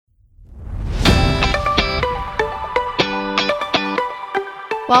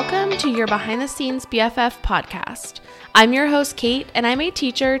Welcome to your Behind the Scenes BFF podcast. I'm your host, Kate, and I'm a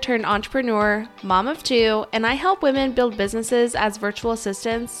teacher turned entrepreneur, mom of two, and I help women build businesses as virtual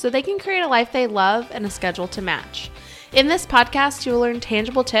assistants so they can create a life they love and a schedule to match. In this podcast, you will learn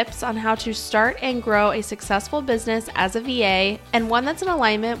tangible tips on how to start and grow a successful business as a VA and one that's in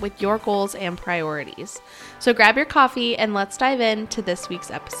alignment with your goals and priorities. So grab your coffee and let's dive into this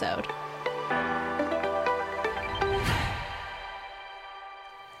week's episode.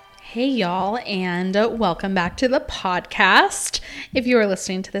 Hey y'all, and welcome back to the podcast. If you are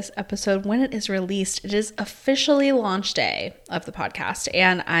listening to this episode when it is released, it is officially launch day of the podcast,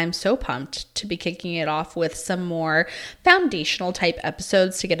 and I'm so pumped to be kicking it off with some more foundational type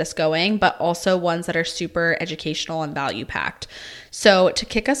episodes to get us going, but also ones that are super educational and value packed. So to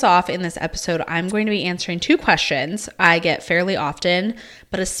kick us off in this episode, I'm going to be answering two questions I get fairly often,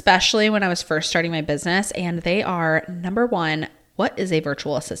 but especially when I was first starting my business, and they are, number one, what is a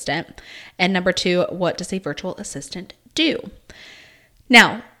virtual assistant? And number two, what does a virtual assistant do?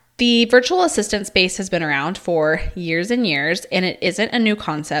 Now, the virtual assistant space has been around for years and years, and it isn't a new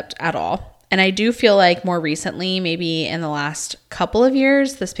concept at all. And I do feel like more recently, maybe in the last couple of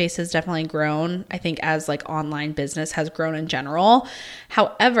years, the space has definitely grown, I think, as like online business has grown in general.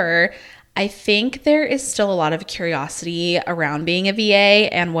 However, I think there is still a lot of curiosity around being a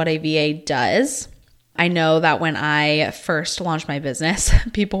VA and what a VA does. I know that when I first launched my business,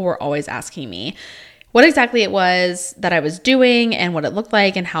 people were always asking me what exactly it was that I was doing and what it looked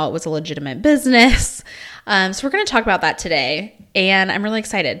like and how it was a legitimate business. So we're going to talk about that today, and I'm really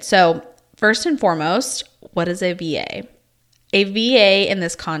excited. So first and foremost, what is a VA? A VA in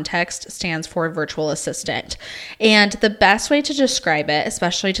this context stands for virtual assistant. And the best way to describe it,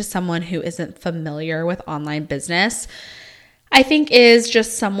 especially to someone who isn't familiar with online business, I think is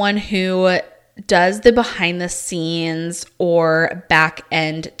just someone who does the behind the scenes or back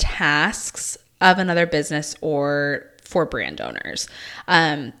end tasks of another business or for brand owners.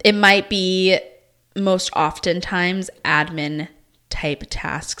 It might be most oftentimes admin type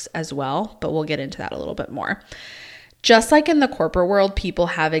tasks as well, but we'll get into that a little bit more. Just like in the corporate world, people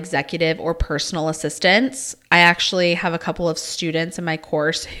have executive or personal assistants. I actually have a couple of students in my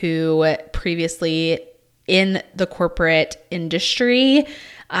course who previously in the corporate industry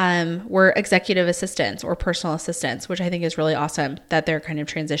were executive assistants or personal assistants, which I think is really awesome that they're kind of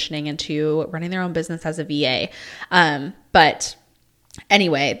transitioning into running their own business as a VA. But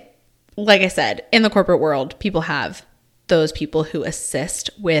anyway, like I said, in the corporate world, people have those people who assist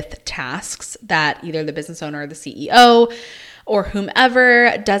with tasks that either the business owner or the CEO or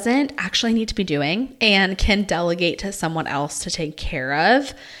whomever doesn't actually need to be doing and can delegate to someone else to take care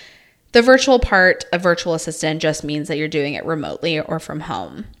of. The virtual part of virtual assistant just means that you're doing it remotely or from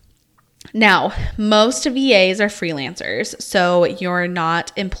home. Now, most VAs are freelancers, so you're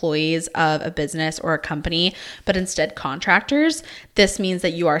not employees of a business or a company, but instead contractors. This means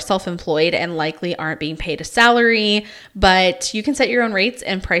that you are self-employed and likely aren't being paid a salary, but you can set your own rates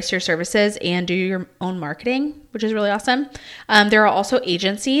and price your services and do your own marketing, which is really awesome. There are also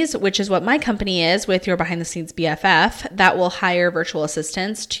agencies, which is what my company is with your Behind the Scenes BFF, that will hire virtual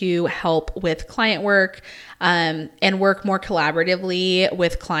assistants to help with client work and work more collaboratively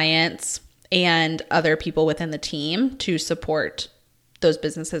with clients and other people within the team to support those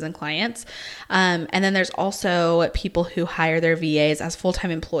businesses and clients. And then there's also people who hire their VAs as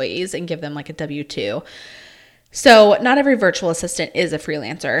full-time employees and give them like a W-2. So not every virtual assistant is a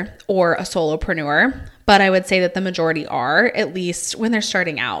freelancer or a solopreneur, but I would say that the majority are, at least when they're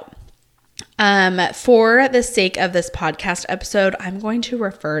starting out. For the sake of this podcast episode, I'm going to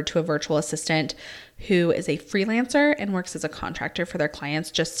refer to a virtual assistant who is a freelancer and works as a contractor for their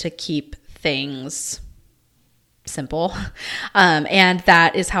clients just to keep things simple. And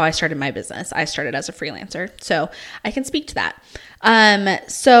that is how I started my business. I started as a freelancer, so I can speak to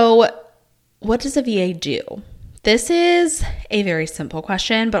that. So what does a VA do? This is a very simple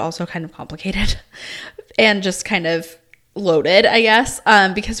question, but also kind of complicated and just kind of loaded, I guess,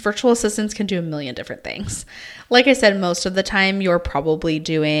 because virtual assistants can do a million different things. Like I said, most of the time you're probably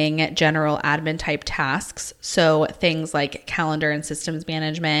doing general admin type tasks. So things like calendar and systems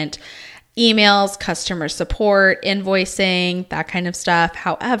management, emails, customer support, invoicing, that kind of stuff.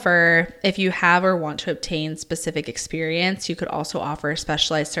 However, if you have or want to obtain specific experience, you could also offer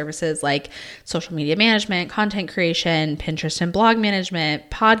specialized services like social media management, content creation, Pinterest and blog management,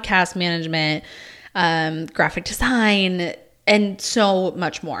 podcast management, graphic design, and so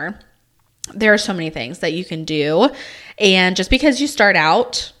much more. There are so many things that you can do. And just because you start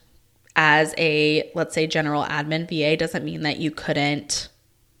out as a, let's say, general admin VA doesn't mean that you couldn't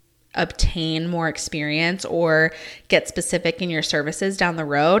obtain more experience or get specific in your services down the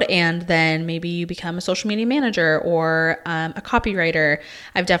road. And then maybe you become a social media manager or a copywriter.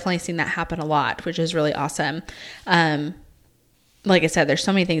 I've definitely seen that happen a lot, which is really awesome. Like I said, there's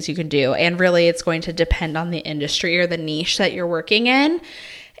so many things you can do. And really, it's going to depend on the industry or the niche that you're working in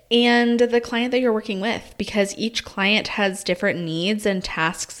and the client that you're working with, because each client has different needs and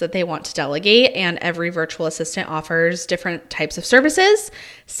tasks that they want to delegate, and every virtual assistant offers different types of services,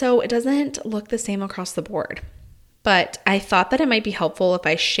 so it doesn't look the same across the board. But I thought that it might be helpful if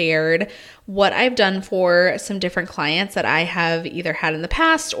I shared what I've done for some different clients that I have either had in the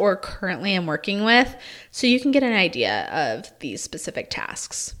past or currently am working with, so you can get an idea of these specific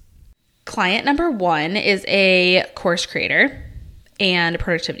tasks. Client number 1 is a course creator and a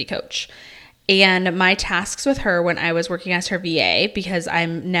productivity coach. And my tasks with her when I was working as her VA, because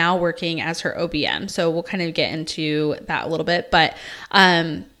I'm now working as her OBM, so we'll kind of get into that a little bit. But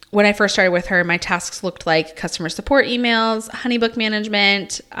when I first started with her, my tasks looked like customer support emails, HoneyBook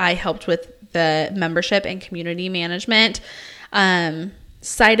management. I helped with the membership and community management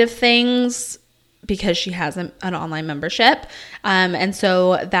side of things, because she has an online membership. And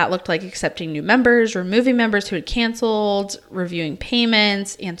so that looked like accepting new members, removing members who had canceled, reviewing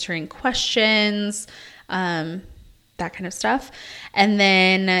payments, answering questions, that kind of stuff. And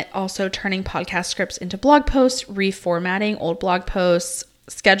then also turning podcast scripts into blog posts, reformatting old blog posts,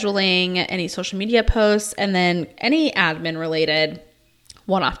 scheduling any social media posts, and then any admin related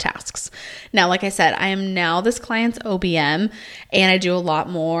one-off tasks. Now, like I said, I am now this client's OBM, and I do a lot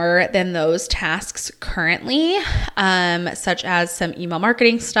more than those tasks currently, such as some email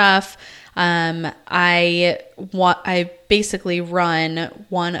marketing stuff. I basically run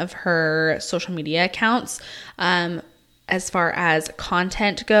one of her social media accounts, as far as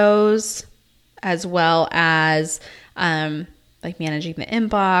content goes, as well as like managing the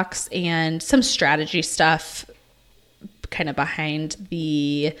inbox and some strategy stuff kind of behind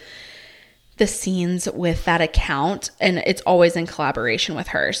the scenes with that account. And it's always in collaboration with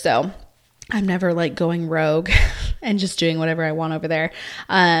her. So I'm never like going rogue and just doing whatever I want over there.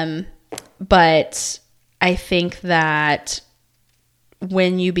 But I think that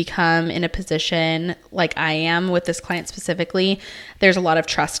when you become in a position like I am with this client specifically, there's a lot of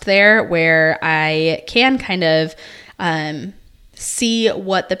trust there where I can kind of see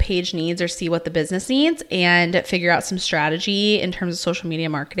what the page needs or see what the business needs and figure out some strategy in terms of social media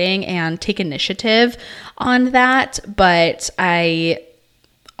marketing and take initiative on that. But I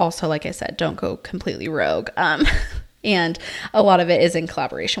also, like I said, don't go completely rogue. And a lot of it is in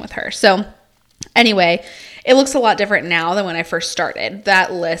collaboration with her. So anyway, it looks a lot different now than when I first started.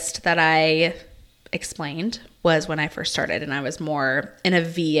 That list that I explained was when I first started, and I was more in a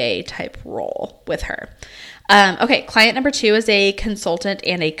VA type role with her. Okay, client number 2 is a consultant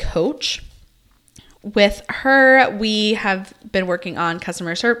and a coach. With her, we have been working on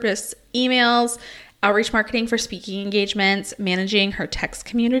customer service emails, outreach marketing for speaking engagements, managing her text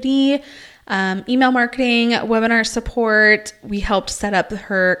community, email marketing, webinar support. We helped set up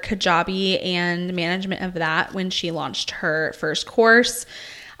her Kajabi and management of that when she launched her first course.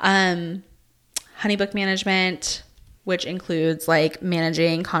 HoneyBook management, which includes like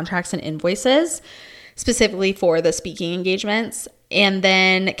managing contracts and invoices, specifically for the speaking engagements, and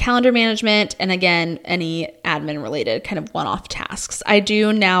then calendar management, and again, any admin related kind of one-off tasks. I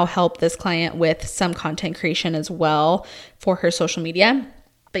do now help this client with some content creation as well for her social media,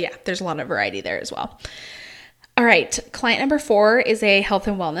 but yeah, there's a lot of variety there as well. All right, client number 4 is a health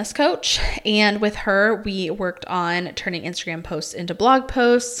and wellness coach, and with her, we worked on turning Instagram posts into blog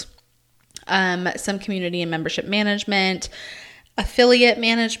posts, some community and membership management, affiliate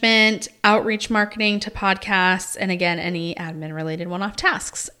management, outreach marketing to podcasts, and again, any admin related one-off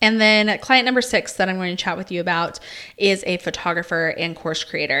tasks. And then client number 6 that I'm going to chat with you about is a photographer and course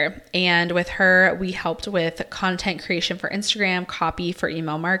creator. And with her, we helped with content creation for Instagram, copy for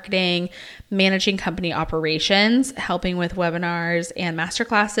email marketing, managing company operations, helping with webinars and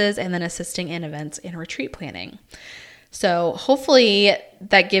masterclasses, and then assisting in events and retreat planning. So hopefully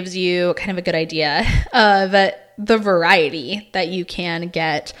that gives you kind of a good idea of the variety that you can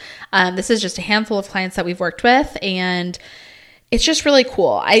get. This is just a handful of clients that we've worked with, and it's just really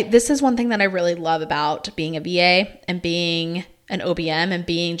cool. This is one thing that I really love about being a VA and being an OBM and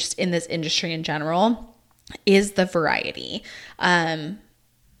being just in this industry in general is the variety. I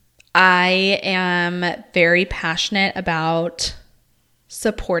am very passionate about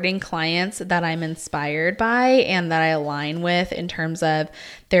supporting clients that I'm inspired by and that I align with in terms of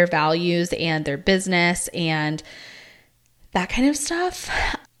their values and their business and that kind of stuff.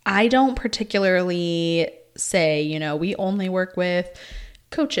 I don't particularly say, we only work with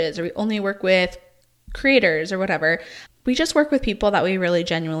coaches, or we only work with creators or whatever. We just work with people that we really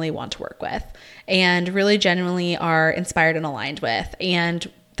genuinely want to work with and really genuinely are inspired and aligned with.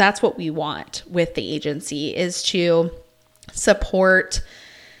 And that's what we want with the agency, is to support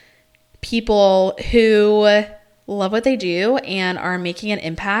people who love what they do and are making an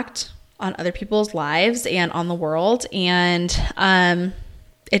impact on other people's lives and on the world. And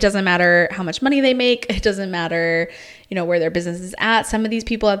it doesn't matter how much money they make. It doesn't matter, where their business is at. Some of these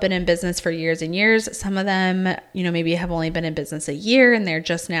people have been in business for years and years. Some of them, maybe have only been in business a year and they're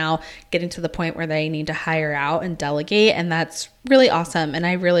just now getting to the point where they need to hire out and delegate. And that's really awesome. And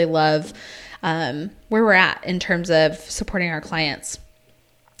I really love where we're at in terms of supporting our clients.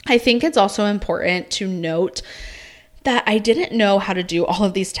 I think it's also important to note that I didn't know how to do all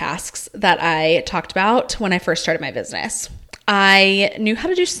of these tasks that I talked about when I first started my business. I knew how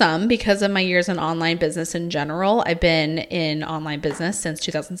to do some because of my years in online business in general. I've been in online business since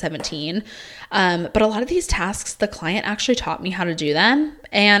 2017. But a lot of these tasks, the client actually taught me how to do them.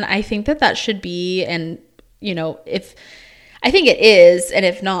 And I think that should be, and if I think it is, and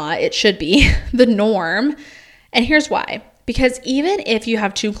if not, it should be the norm. And here's why. Because even if you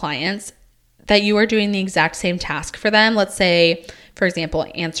have two clients that you are doing the exact same task for them, let's say, for example,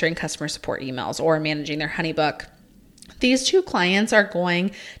 answering customer support emails or managing their HoneyBook, these two clients are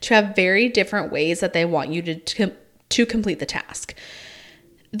going to have very different ways that they want you to complete the task.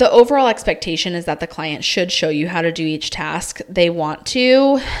 The overall expectation is that the client should show you how to do each task they want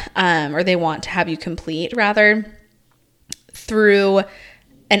to, or they want to have you complete rather, through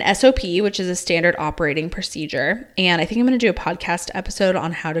an SOP, which is a standard operating procedure. And I think I'm going to do a podcast episode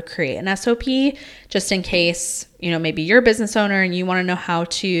on how to create an SOP, just in case, maybe you're a business owner and you want to know how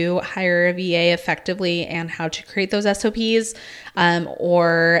to hire a VA effectively and how to create those SOPs.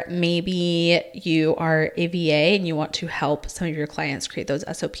 Or maybe you are a VA and you want to help some of your clients create those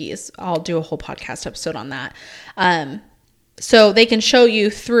SOPs. I'll do a whole podcast episode on that. So they can show you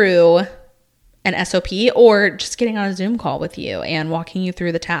through an SOP or just getting on a Zoom call with you and walking you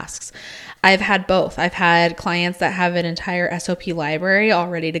through the tasks. I've had both. I've had clients that have an entire SOP library all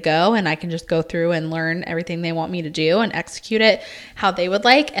ready to go, and I can just go through and learn everything they want me to do and execute it how they would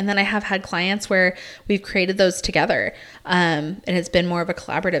like. And then I have had clients where we've created those together, and it's been more of a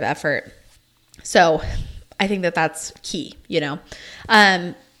collaborative effort. So I think that's key,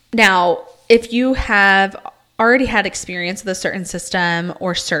 Now, if you have already had experience with a certain system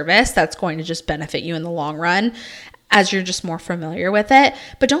or service, that's going to just benefit you in the long run as you're just more familiar with it.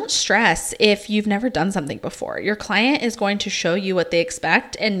 But don't stress if you've never done something before. Your client is going to show you what they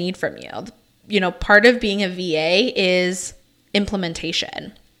expect and need from you. Part of being a VA is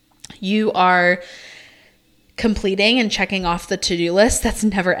implementation. You are completing and checking off the to-do list that's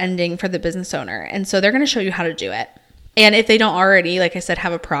never ending for the business owner. And so they're going to show you how to do it. And if they don't already, like I said,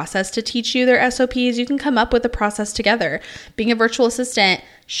 have a process to teach you their SOPs, you can come up with a process together. Being a virtual assistant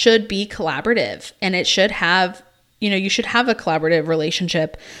should be collaborative, and it should have, you should have a collaborative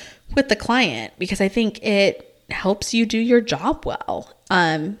relationship with the client, because I think it helps you do your job well.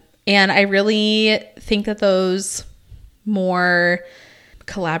 And I really think that those more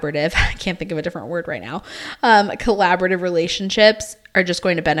collaborative, I can't think of a different word right now, collaborative relationships are just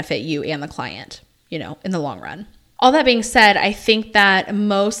going to benefit you and the client, in the long run. All that being said, I think that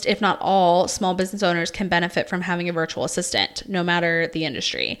most, if not all, small business owners can benefit from having a virtual assistant, no matter the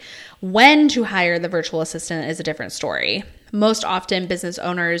industry. When to hire the virtual assistant is a different story. Most often, business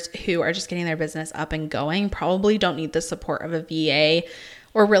owners who are just getting their business up and going probably don't need the support of a VA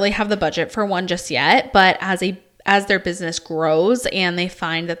or really have the budget for one just yet. But as their business grows and they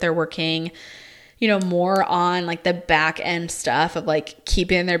find that they're working, more on like the back end stuff of like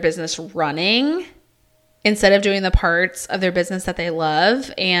keeping their business running, instead of doing the parts of their business that they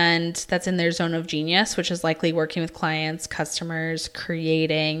love and that's in their zone of genius, which is likely working with clients, customers,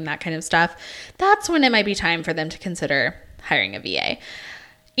 creating, that kind of stuff, that's when it might be time for them to consider hiring a VA.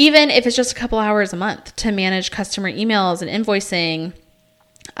 Even if it's just a couple hours a month to manage customer emails and invoicing,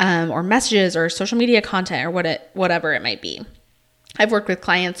 or messages or social media content or whatever it might be. I've worked with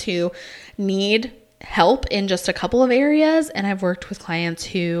clients who need help in just a couple of areas, and I've worked with clients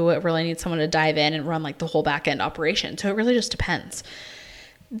who really need someone to dive in and run like the whole back end operation. So it really just depends.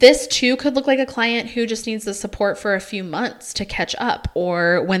 This too could look like a client who just needs the support for a few months to catch up,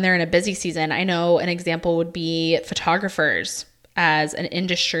 or when they're in a busy season. I know an example would be photographers as an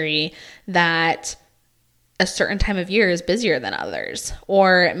industry that a certain time of year is busier than others.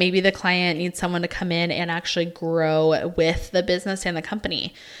 Or maybe the client needs someone to come in and actually grow with the business and the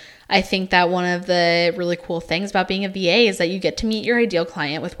company. I think that one of the really cool things about being a VA is that you get to meet your ideal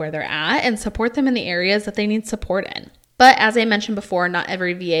client with where they're at and support them in the areas that they need support in. But as I mentioned before, not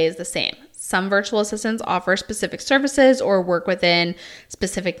every VA is the same. Some virtual assistants offer specific services or work within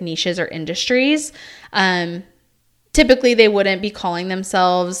specific niches or industries. Typically, they wouldn't be calling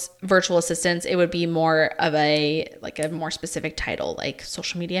themselves virtual assistants. It would be more of a more specific title, like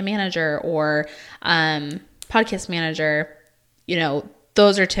social media manager or podcast manager.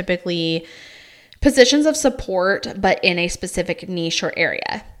 Those are typically positions of support, but in a specific niche or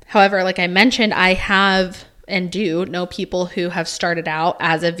area. However, like I mentioned, I have and do know people who have started out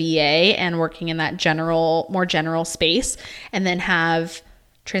as a VA and working in that more general space, and then have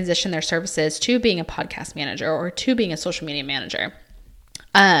transitioned their services to being a podcast manager or to being a social media manager.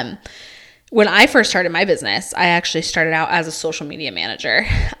 When I first started my business, I actually started out as a social media manager.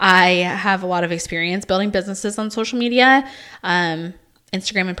 I have a lot of experience building businesses on social media,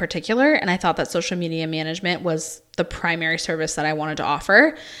 Instagram in particular, and I thought that social media management was the primary service that I wanted to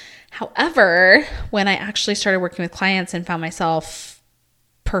offer. However, when I actually started working with clients and found myself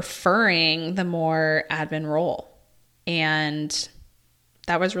preferring the more admin role, and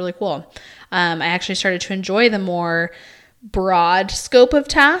that was really cool. I actually started to enjoy the more broad scope of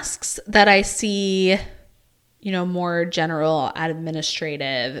tasks that I see, more general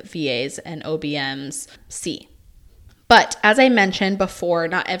administrative VAs and OBMs see. But as I mentioned before,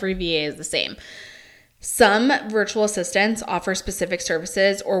 not every VA is the same. Some virtual assistants offer specific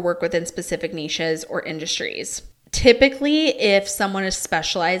services or work within specific niches or industries. Typically, if someone is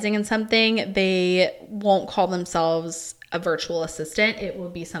specializing in something, they won't call themselves a virtual assistant. It will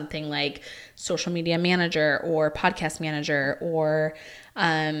be something like social media manager or podcast manager or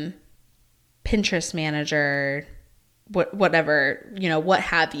Pinterest manager, whatever, what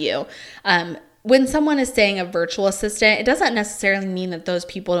have you. When someone is saying a virtual assistant, it doesn't necessarily mean that those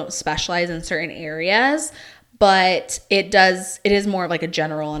people don't specialize in certain areas, but it is more like a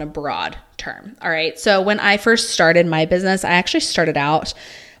general and a broad term. All right. So when I first started my business, I actually started out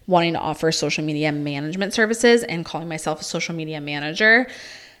wanting to offer social media management services and calling myself a social media manager.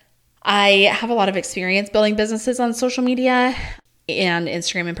 I have a lot of experience building businesses on social media and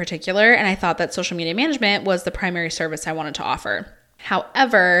Instagram in particular, and I thought that social media management was the primary service I wanted to offer.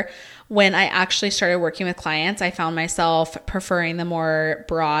 However, when I actually started working with clients, I found myself preferring the more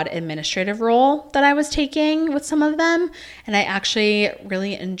broad administrative role that I was taking with some of them. And I actually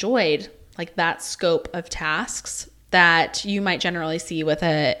really enjoyed that scope of tasks that you might generally see with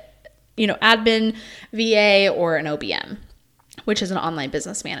a, admin VA or an OBM, which is an online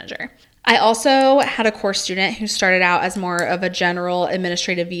business manager. I also had a course student who started out as more of a general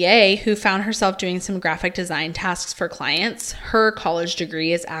administrative VA who found herself doing some graphic design tasks for clients. Her college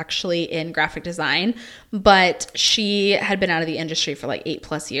degree is actually in graphic design, but she had been out of the industry for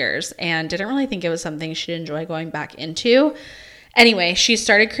 8+ years and didn't really think it was something she'd enjoy going back into. Anyway, she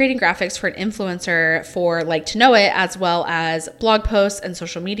started creating graphics for an influencer for Like to Know It, as well as blog posts and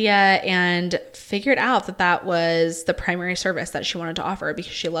social media, and figured out that was the primary service that she wanted to offer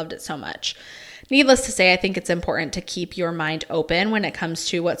because she loved it so much. Needless to say, I think it's important to keep your mind open when it comes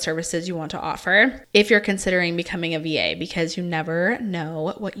to what services you want to offer if you're considering becoming a VA, because you never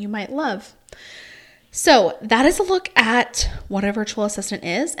know what you might love. So that is a look at what a virtual assistant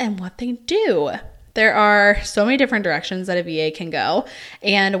is and what they do. There are so many different directions that a VA can go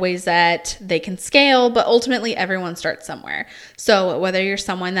and ways that they can scale, but ultimately everyone starts somewhere. So whether you're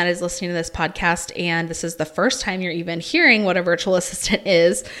someone that is listening to this podcast and this is the first time you're even hearing what a virtual assistant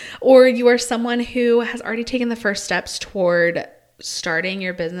is, or you are someone who has already taken the first steps toward starting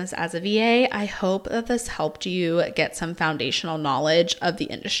your business as a VA, I hope that this helped you get some foundational knowledge of the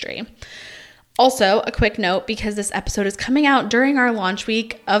industry. Also, a quick note, because this episode is coming out during our launch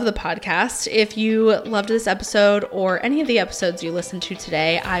week of the podcast. If you loved this episode or any of the episodes you listened to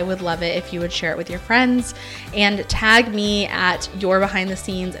today, I would love it if you would share it with your friends and tag me at Your Behind the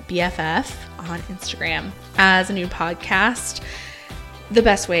Scenes BFF on Instagram. As a new podcast, the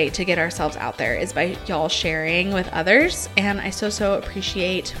best way to get ourselves out there is by y'all sharing with others, and I so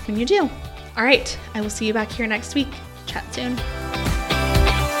appreciate when you do. All right, I will see you back here next week. Chat soon.